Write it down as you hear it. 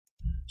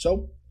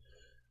So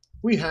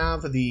we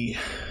have the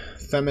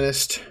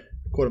feminist,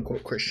 quote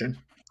unquote, Christian,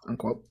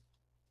 unquote,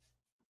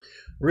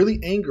 really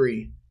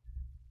angry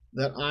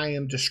that I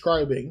am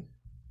describing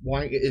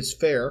why it is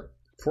fair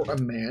for a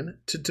man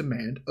to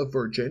demand a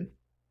virgin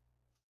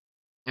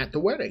at the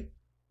wedding,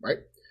 right?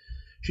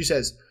 She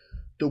says,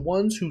 the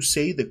ones who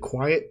say the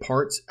quiet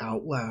parts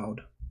out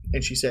loud.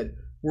 And she said,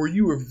 were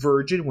you a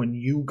virgin when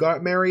you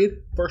got married?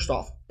 First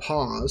off,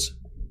 pause.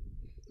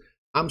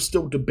 I'm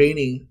still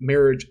debating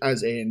marriage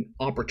as an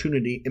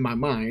opportunity in my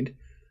mind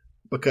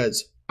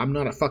because I'm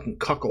not a fucking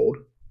cuckold,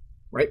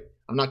 right?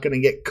 I'm not going to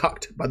get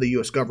cucked by the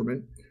U.S.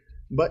 government.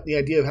 But the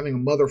idea of having a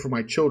mother for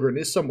my children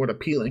is somewhat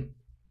appealing.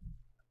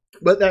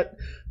 But that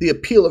the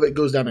appeal of it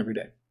goes down every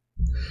day.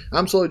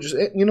 I'm slowly just,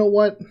 you know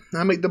what?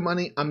 I make the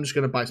money. I'm just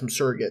going to buy some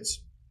surrogates.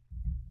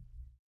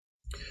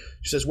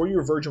 She says, were you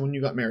a virgin when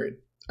you got married?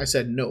 I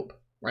said, nope,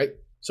 right?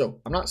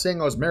 So I'm not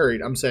saying I was married.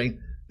 I'm saying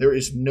there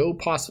is no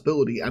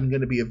possibility I'm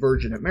going to be a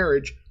virgin at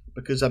marriage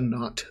because I'm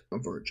not a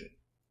virgin.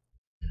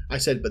 I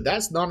said, but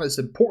that's not as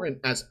important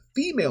as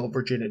female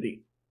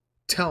virginity.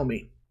 Tell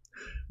me,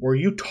 were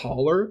you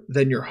taller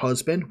than your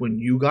husband when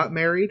you got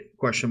married?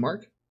 Question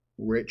mark.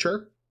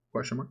 Richer?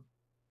 Question mark.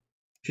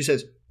 She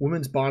says,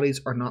 women's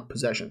bodies are not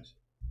possessions.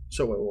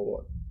 So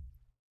wait.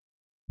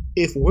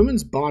 If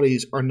women's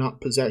bodies are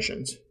not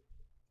possessions,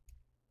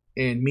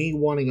 and me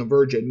wanting a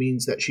virgin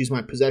means that she's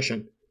my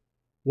possession,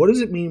 what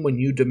does it mean when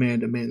you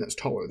demand a man that's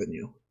taller than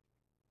you?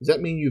 Does that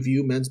mean you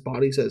view men's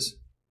bodies as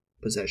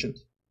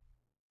possessions?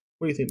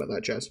 What do you think about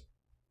that, Jess?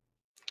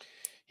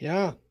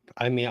 Yeah.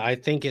 I mean, I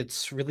think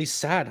it's really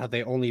sad how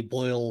they only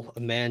boil a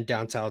man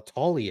down to how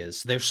tall he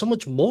is. There's so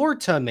much more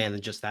to a man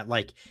than just that.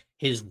 Like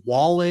his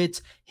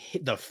wallet,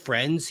 the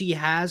friends he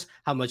has,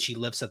 how much he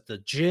lifts at the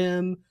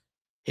gym,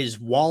 his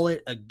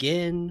wallet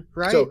again,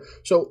 right?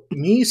 So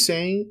me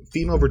saying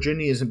female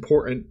virginity is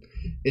important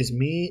is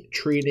me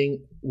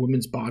treating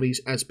women's bodies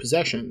as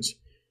possessions.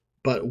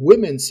 But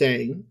women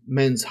saying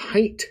men's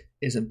height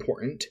is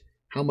important,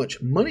 how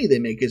much money they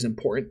make is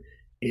important,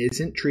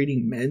 isn't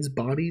treating men's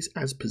bodies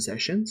as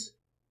possessions.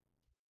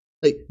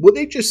 Like, what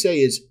they just say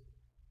is,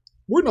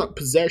 we're not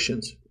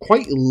possessions.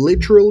 Quite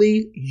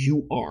literally,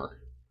 you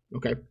are.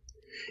 Okay?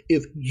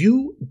 If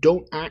you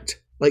don't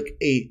act like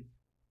a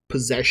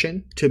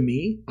possession to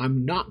me,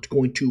 I'm not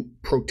going to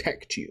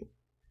protect you.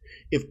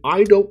 If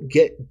I don't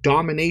get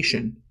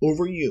domination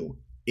over you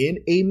in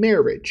a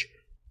marriage,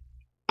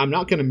 I'm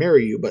not going to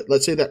marry you, but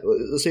let's say that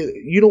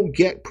you don't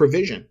get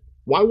provision.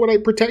 Why would I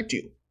protect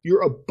you?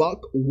 You're a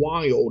buck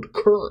wild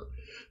cur.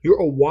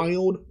 You're a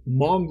wild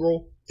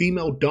mongrel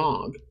female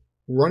dog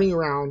running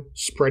around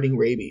spreading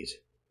rabies.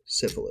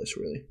 Syphilis,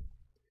 really.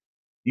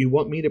 You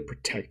want me to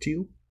protect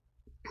you?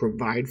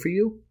 Provide for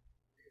you?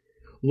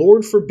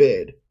 Lord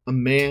forbid a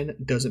man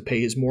doesn't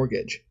pay his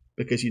mortgage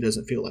because he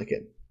doesn't feel like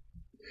it.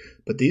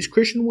 But these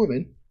Christian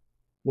women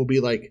will be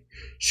like,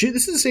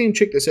 this is the same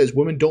chick that says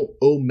women don't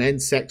owe men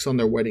sex on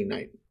their wedding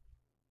night.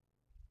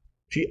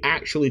 She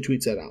actually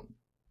tweets that out.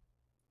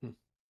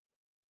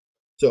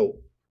 So,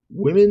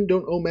 women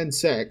don't owe men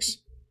sex,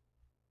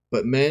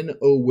 but men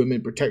owe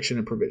women protection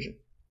and provision.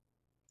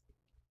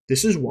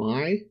 This is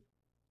why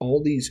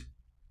all these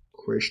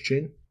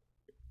Christian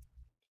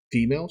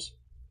females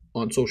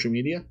on social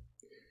media,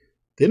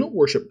 they don't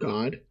worship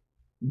God.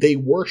 They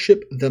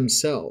worship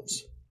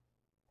themselves.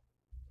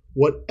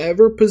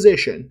 Whatever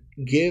position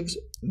gives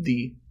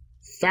the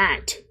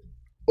fat,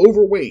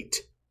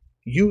 overweight,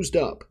 used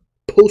up,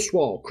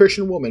 post-wall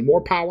Christian woman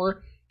more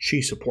power,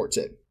 she supports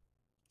it.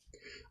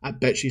 I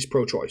bet she's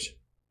pro-choice.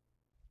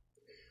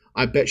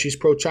 I bet she's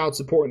pro-child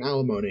support and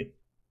alimony.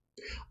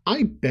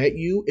 I bet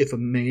you if a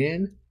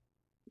man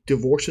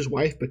divorced his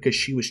wife because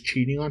she was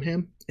cheating on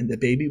him and the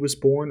baby was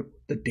born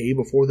the day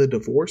before the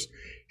divorce,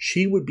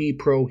 she would be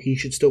pro he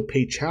should still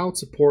pay child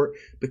support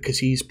because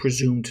he's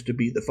presumed to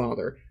be the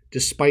father,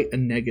 despite a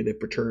negative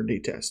paternity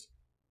test.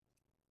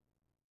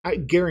 I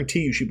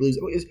guarantee you she believes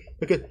it.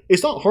 Because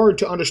it's not hard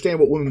to understand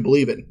what women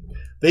believe in.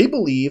 They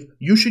believe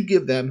you should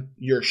give them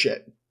your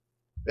shit.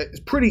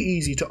 It's pretty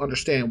easy to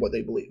understand what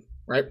they believe,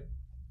 right?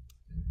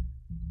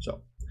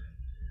 So,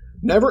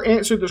 never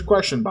answered this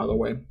question, by the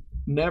way.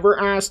 Never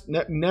asked,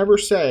 never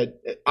said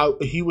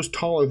he was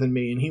taller than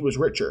me and he was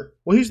richer.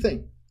 Well, here's the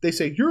thing. They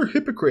say, you're a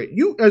hypocrite.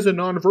 You, as a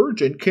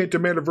non-virgin, can't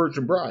demand a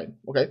virgin bride.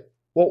 Okay.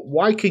 Well,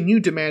 why can you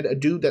demand a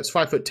dude that's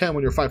 5'10"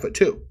 when you're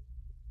 5'2"?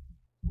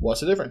 What's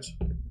the difference?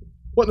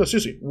 What? No,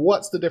 seriously.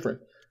 What's the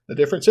difference? The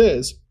difference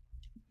is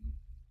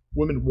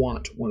women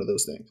want one of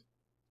those things.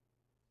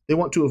 They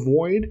want to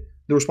avoid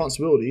the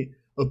responsibility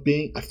of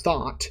being a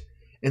thought,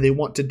 and they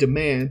want to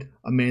demand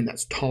a man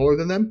that's taller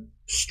than them,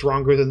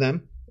 stronger than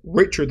them,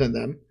 richer than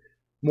them,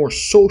 more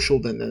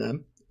social than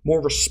them,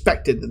 more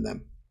respected than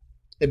them.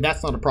 And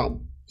that's not a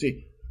problem.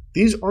 See,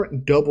 these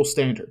aren't double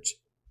standards.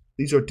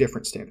 These are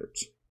different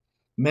standards.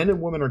 Men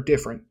and women are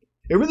different.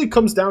 It really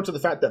comes down to the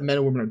fact that men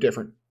and women are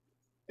different.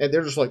 And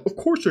they're just like, of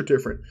course they're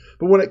different.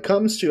 But when it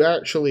comes to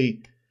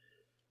actually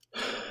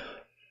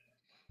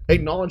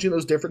acknowledging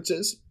those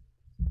differences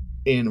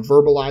and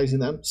verbalizing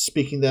them,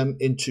 speaking them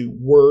into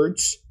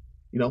words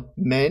You know,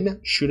 men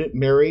shouldn't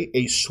marry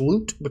a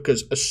salute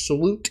because a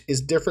salute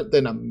is different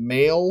than a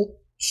male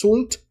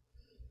salute.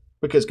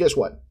 Because guess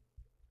what?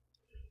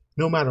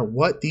 No matter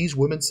what these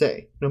women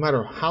say, no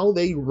matter how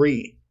they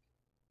read,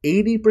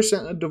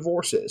 80% of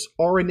divorces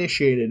are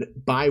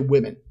initiated by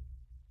women.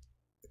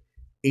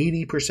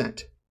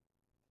 80%.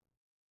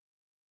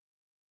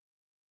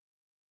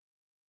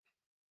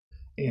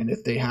 And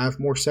if they have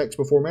more sex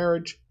before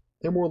marriage,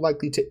 they're more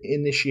likely to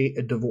initiate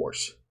a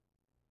divorce.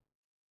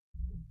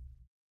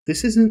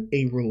 This isn't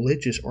a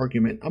religious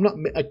argument.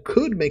 I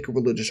could make a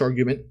religious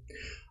argument.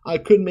 I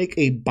could make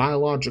a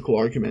biological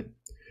argument.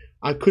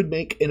 I could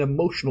make an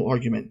emotional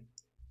argument.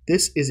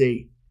 This is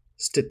a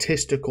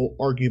statistical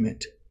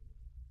argument.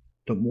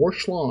 The more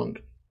schlong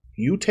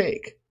you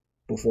take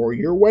before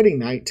your wedding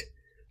night,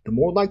 the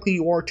more likely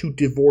you are to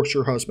divorce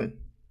your husband.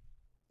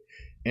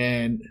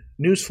 And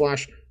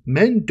newsflash,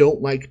 men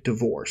don't like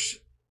divorce.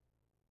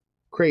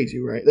 Crazy,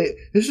 right?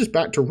 This is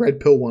back to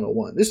Red Pill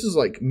 101. This is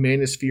like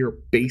manosphere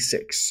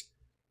basics.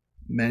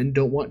 Men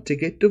don't want to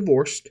get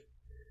divorced.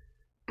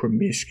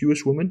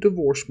 Promiscuous women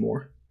divorce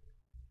more.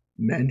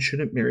 Men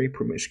shouldn't marry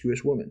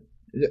promiscuous women.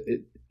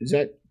 Is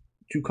that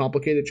too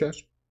complicated, Chess?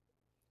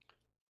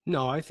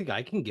 No, I think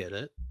I can get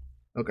it.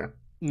 Okay.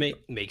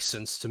 Makes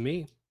sense to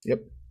me.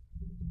 Yep.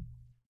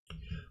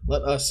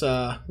 Let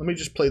me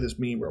just play this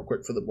meme real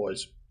quick for the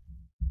boys.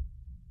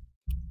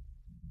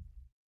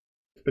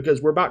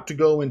 Because we're about to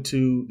go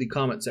into the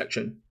comment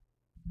section.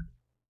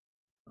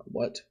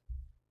 What?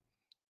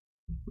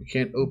 We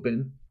can't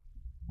open.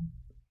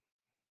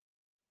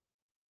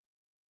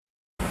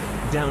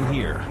 Down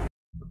here.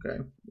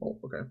 Okay. Well,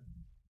 okay.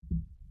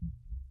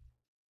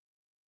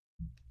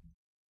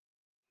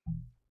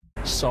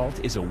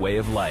 Salt is a way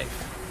of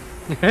life.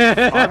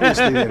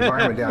 Obviously, the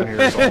environment down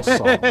here is all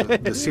salt.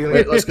 The ceiling.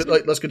 Wait,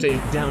 let's continue.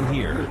 Down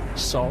here,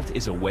 salt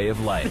is a way of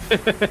life.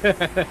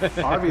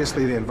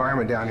 Obviously, the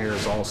environment down here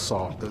is all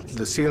salt.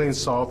 The ceiling's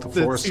salt, the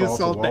floor is salt,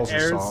 the walls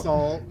are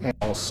salt, and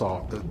all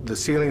salt. The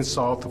ceiling's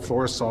salt, the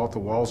floor is salt, the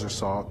walls are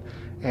salt,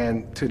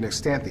 and to an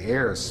extent, the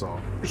air is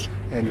salt.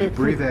 And you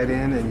breathe that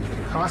in, and you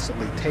can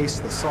constantly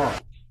taste the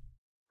salt.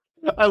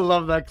 I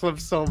love that clip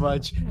so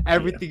much.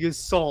 Everything is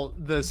salt.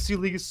 The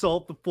ceiling is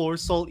salt, the floor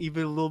is salt,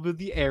 even a little bit of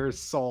the air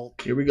is salt.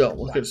 Here we go.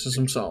 Look at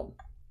some salt.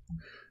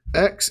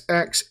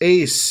 XX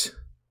Ace.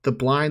 The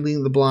blind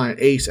leading the blind.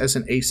 Ace as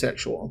an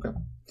asexual. Okay.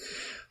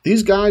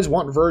 These guys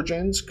want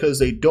virgins because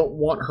they don't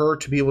want her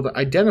to be able to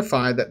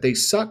identify that they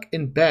suck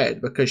in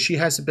bed because she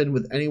hasn't been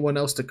with anyone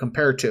else to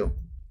compare to.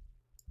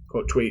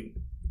 Quote tweet.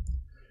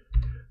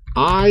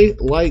 I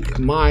like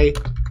my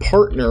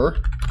partner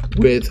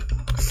with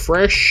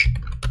fresh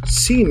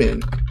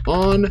semen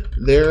on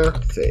their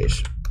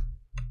face.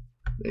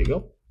 There you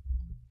go.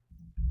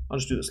 I'll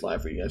just do this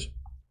live for you guys.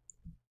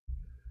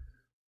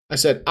 I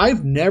said,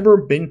 I've never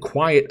been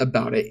quiet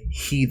about it,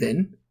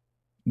 heathen.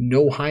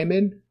 No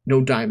hymen,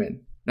 no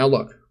diamond. Now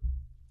look,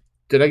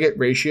 did I get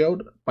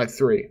ratioed by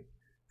 3?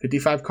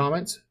 55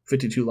 comments,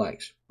 52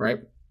 likes,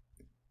 right?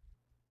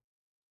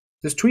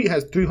 This tweet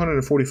has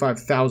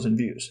 345,000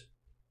 views.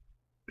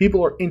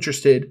 People are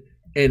interested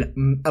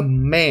in a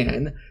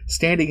man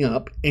standing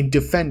up and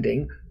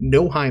defending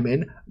no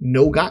hymen,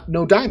 no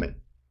diamond.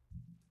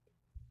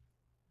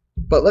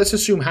 But let's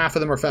assume half of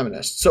them are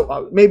feminists.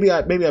 So maybe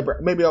I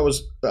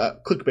was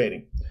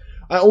clickbaiting.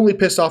 I only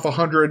pissed off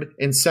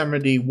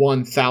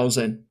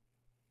 171,000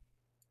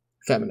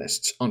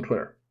 feminists on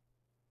Twitter.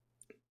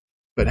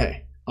 But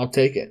hey, I'll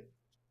take it.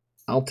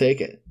 I'll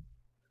take it.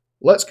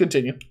 Let's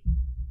continue.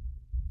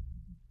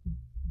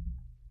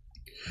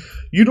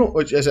 You don't,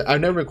 I've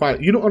never been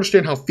quiet. You don't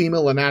understand how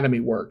female anatomy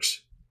works.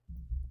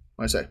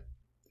 What I say?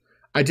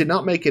 I did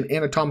not make an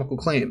anatomical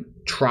claim.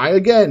 Try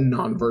again,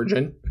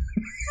 non-virgin.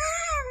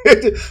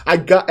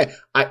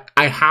 I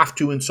have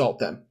to insult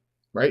them,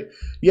 right?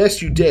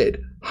 Yes, you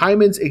did.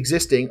 Hymen's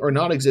existing or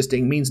not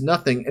existing means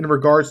nothing in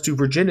regards to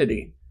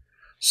virginity.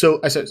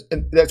 So I said,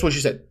 and that's what she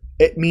said.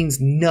 It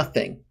means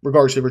nothing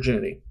regards to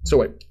virginity. So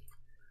wait.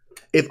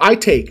 If I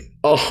take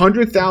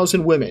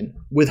 100,000 women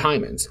with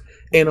hymens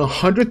and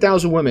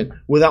 100,000 women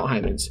without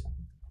hymens,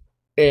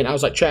 and I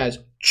was like, Chaz,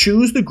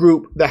 choose the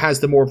group that has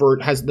the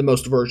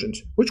most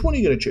virgins. Which one are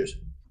you going to choose?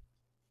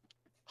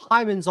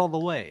 Hymen's all the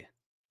way.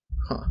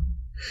 Huh.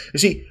 You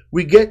see,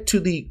 we get to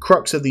the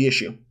crux of the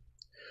issue.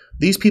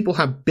 These people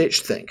have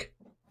bitch think,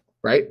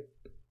 right?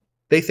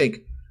 They think,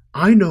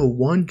 I know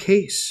one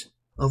case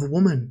of a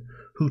woman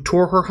who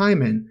tore her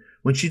hymen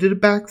when she did a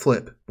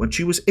backflip when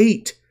she was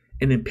 8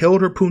 and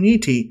impaled her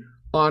puniti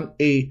on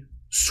a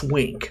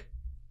swing.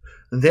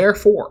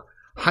 Therefore,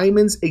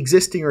 hymen's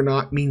existing or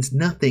not means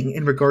nothing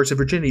in regards to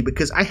virginity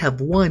because I have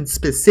one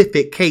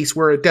specific case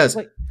where it does.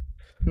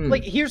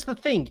 Like, here's the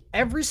thing.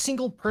 Every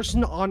single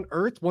person on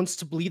Earth wants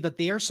to believe that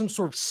they are some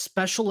sort of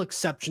special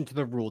exception to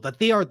the rule, that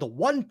they are the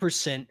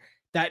 1%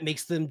 that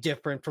makes them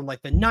different from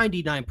like the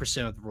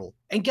 99% of the rule.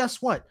 And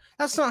guess what?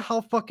 That's not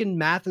how fucking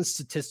math and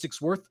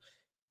statistics work.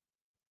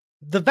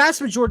 The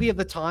vast majority of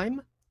the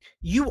time,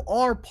 you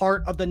are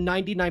part of the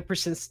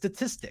 99%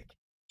 statistic.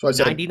 So I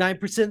said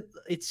 99%,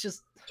 it's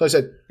just... So I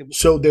said,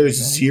 so there's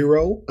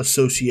zero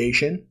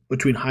association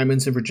between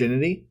hymens and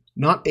virginity?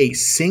 Not a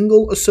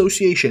single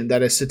association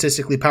that is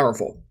statistically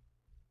powerful.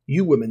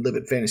 You women live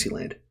in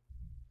Fantasyland.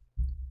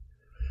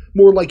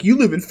 More like you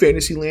live in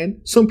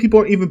Fantasyland. Some people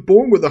aren't even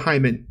born with a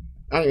hymen.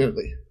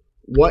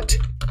 What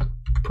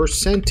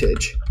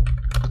percentage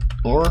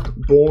are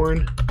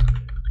born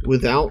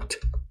without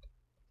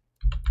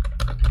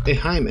a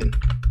hymen?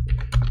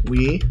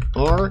 We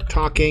are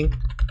talking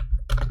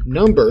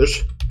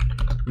numbers,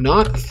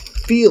 not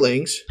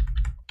feelings,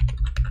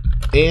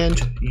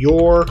 and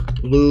your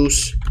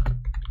loose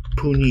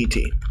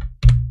puniti.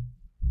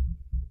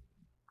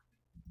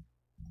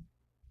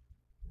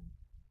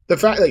 The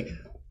fact,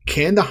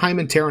 can the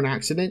hymen tear an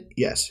accident?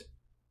 Yes.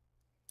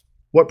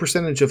 What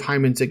percentage of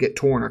hymens that get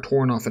torn are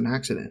torn off an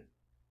accident?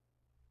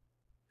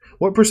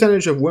 What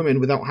percentage of women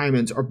without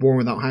hymens are born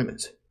without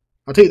hymens?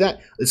 I'll tell you that.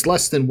 It's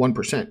less than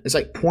 1%. It's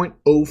like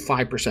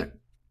 0.05%.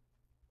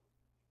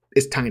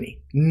 It's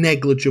tiny.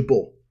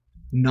 Negligible.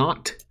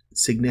 Not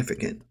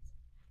significant.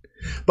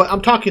 But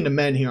I'm talking to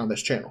men here on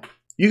this channel.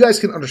 You guys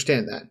can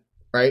understand that,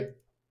 right?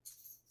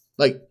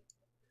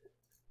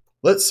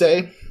 Let's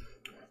say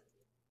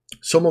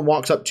someone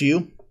walks up to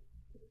you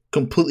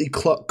completely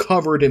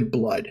covered in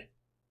blood,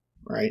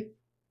 right?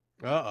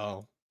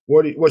 Uh-oh.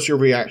 What's your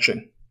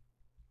reaction?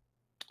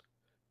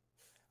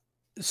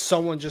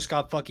 Someone just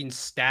got fucking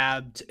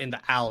stabbed in the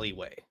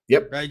alleyway.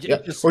 Yep. Right?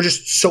 Yep. Or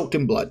just soaked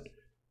in blood.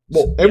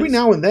 Well, every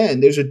now and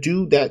then, there's a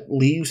dude that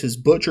leaves his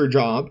butcher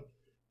job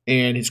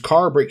and his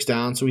car breaks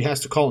down, so he has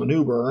to call an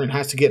Uber and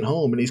has to get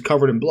home, and he's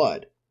covered in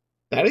blood.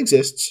 That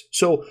exists.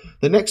 So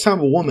the next time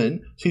a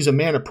woman sees a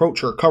man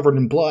approach her covered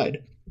in blood,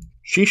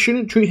 she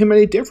shouldn't treat him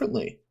any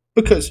differently.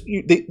 Because,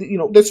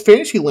 that's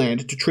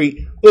Fantasyland to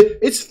treat...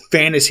 It's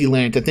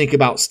Fantasyland to think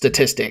about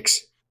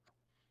statistics.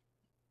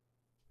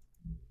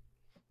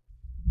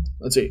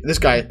 Let's see. This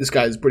guy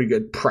is pretty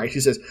good. Price.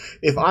 He says,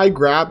 if I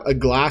grab a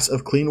glass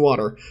of clean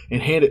water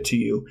and hand it to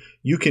you,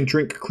 you can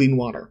drink clean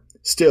water.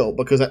 Still,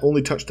 because I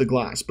only touched the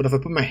glass. But if I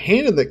put my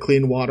hand in that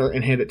clean water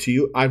and hand it to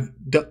you, I've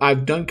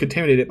done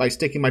contaminated it by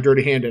sticking my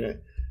dirty hand in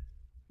it.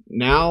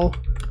 Now,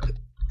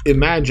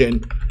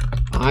 imagine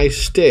I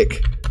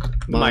stick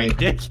my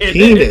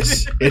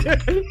penis in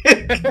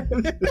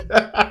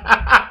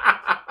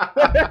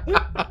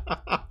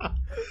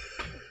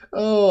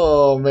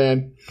Oh,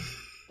 man.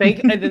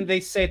 And then they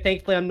say,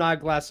 thankfully, I'm not a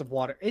glass of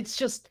water. It's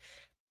just,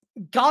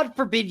 God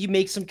forbid you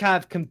make some kind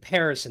of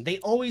comparison. They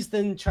always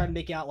then try to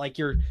make it out like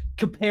you're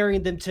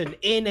comparing them to an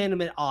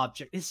inanimate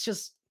object. It's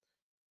just...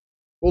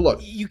 Well, look.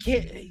 You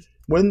can't...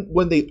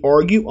 When they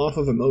argue off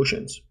of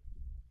emotions,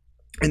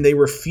 and they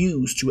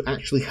refuse to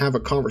actually have a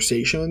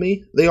conversation with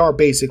me, they are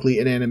basically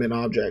inanimate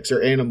objects.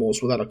 They're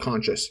animals without a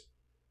conscience.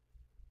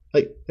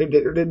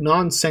 They're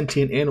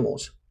non-sentient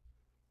animals.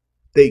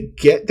 They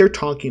get their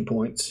talking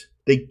points.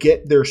 They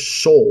get their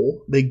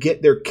soul. They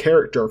get their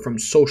character from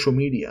social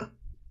media.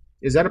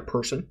 Is that a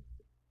person?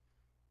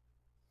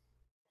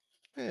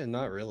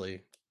 Not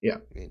really. Yeah.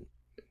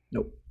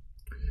 Nope.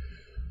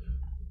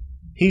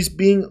 He's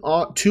being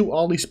too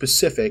oddly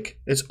specific.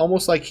 It's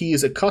almost like he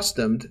is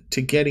accustomed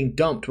to getting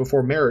dumped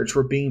before marriage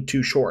for being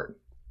too short.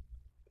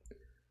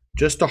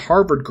 Just a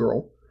Harvard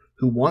girl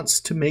who wants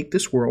to make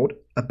this world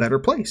a better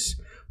place.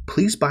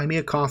 Please buy me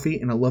a coffee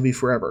and I love you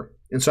forever.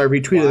 And so I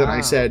retweeted that.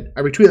 I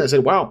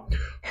said, wow,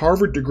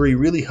 Harvard degree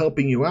really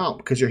helping you out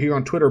because you're here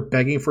on Twitter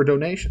begging for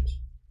donations.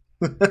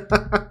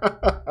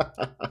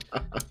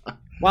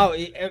 Wow.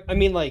 I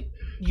mean,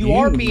 you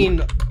are being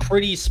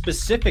pretty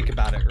specific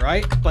about it,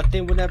 right? But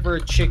then whenever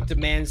a chick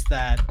demands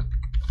that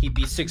he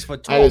be 6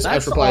 foot tall,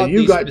 that's reply.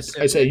 You got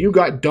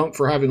dunked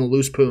for having a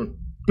loose poon.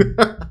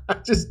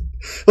 Just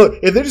look,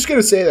 if they're just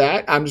gonna say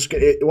that, I'm just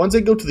gonna, once they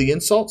go to the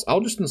insults,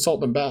 I'll just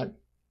insult them back.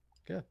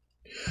 Okay.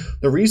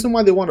 The reason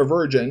why they want a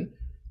virgin,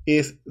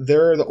 if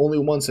they're the only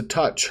ones to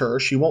touch her,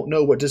 she won't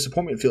know what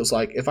disappointment feels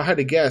like. If I had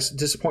to guess,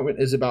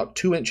 disappointment is about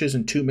 2 inches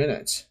in 2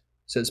 minutes,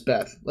 says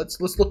Beth. Let's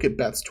look at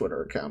Beth's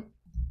Twitter account.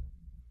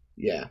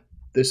 Yeah,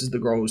 this is the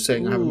girl who's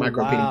saying I have a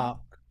micro penis. Wow.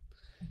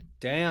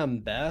 Damn,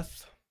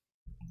 Beth.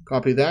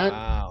 Copy that.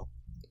 Wow.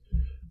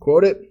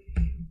 Quote it.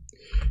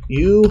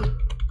 You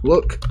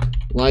look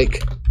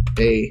like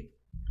a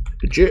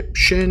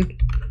Egyptian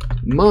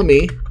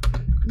mummy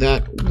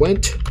that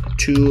went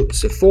to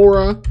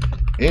Sephora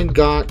and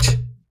got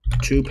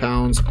 2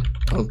 pounds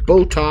of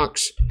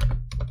Botox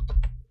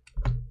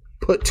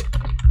put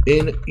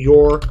in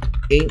your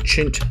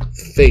ancient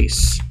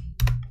face.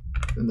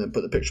 And then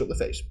put the picture of the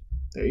face.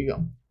 There you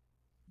go.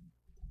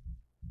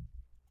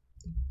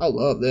 I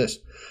love this.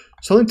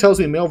 Something tells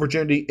me male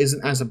virginity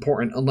isn't as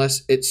important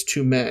unless it's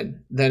to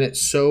men. Then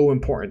it's so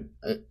important.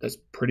 That's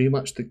pretty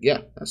much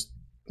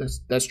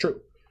that's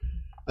true.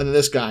 And then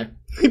this guy,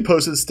 he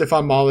posted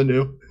Stefan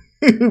Molyneux,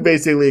 who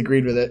basically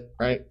agreed with it.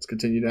 Right? Let's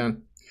continue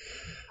down.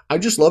 I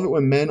just love it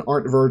when men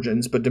aren't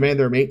virgins but demand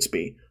their mates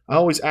be. I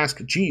always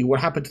ask, gee, what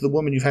happened to the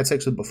woman you've had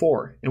sex with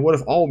before? And what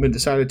if all women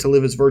decided to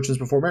live as virgins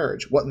before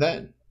marriage? What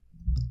then?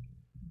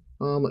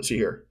 Let's see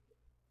here.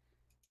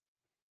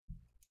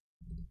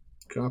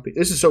 Copy.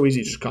 This is so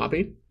easy. Just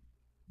copy,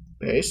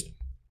 paste.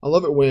 I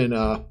love it when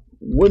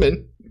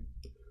women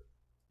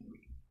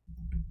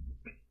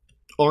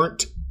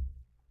aren't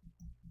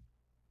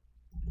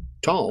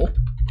tall,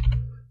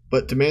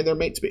 but demand their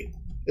mates be.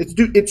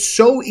 It's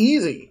so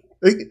easy.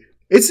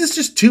 It's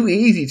just too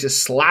easy.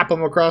 Just slap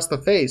them across the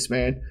face,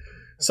 man.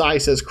 Sai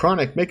says,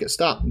 Chronic, make it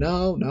stop.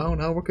 No,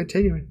 we're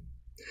continuing.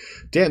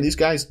 Damn, these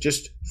guys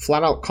just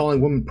flat out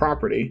calling women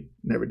property.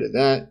 Never did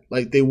that.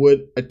 Like they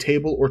would a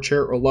table or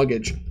chair or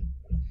luggage.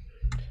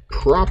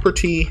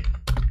 Property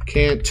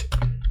can't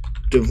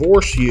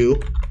divorce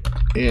you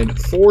and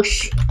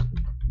force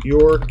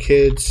your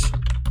kids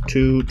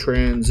to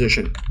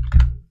transition.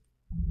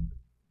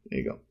 There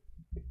you go.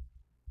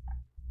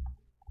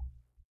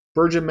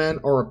 Virgin men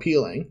are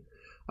appealing.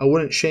 I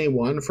wouldn't shame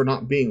one for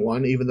not being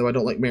one, even though I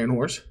don't like man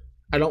whores.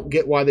 I don't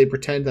get why they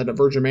pretend that a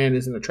virgin man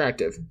isn't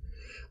attractive.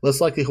 Less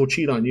likely he'll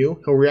cheat on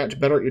you. He'll react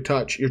better at your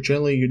touch. You're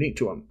generally unique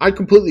to him. I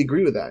completely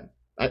agree with that.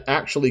 I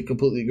actually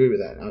completely agree with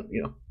that.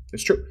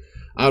 It's true.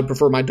 I would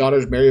prefer my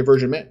daughters marry a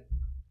virgin man.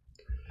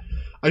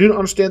 I do not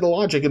understand the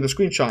logic in the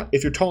screenshot.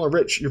 If you're tall and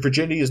rich, your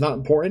virginity is not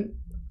important.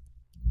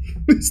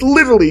 It's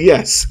literally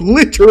yes.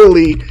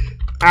 Literally,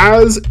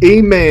 as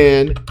a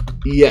man,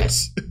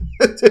 yes.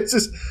 It's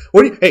just,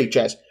 hey,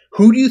 Jess,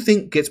 who do you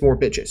think gets more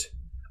bitches?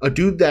 A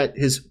dude that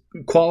his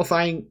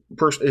qualifying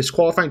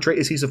trait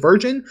is he's a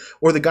virgin,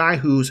 or the guy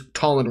who's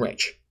tall and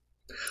rich?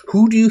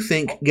 Who do you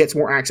think gets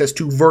more access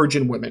to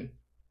virgin women?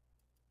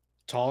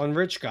 Tall and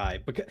rich guy.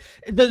 Because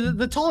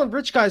the tall and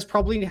rich guy is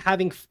probably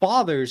having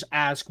fathers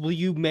ask, "Will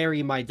you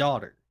marry my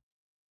daughter?"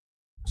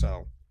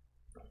 So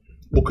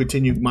we'll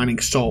continue mining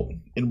salt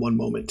in one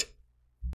moment.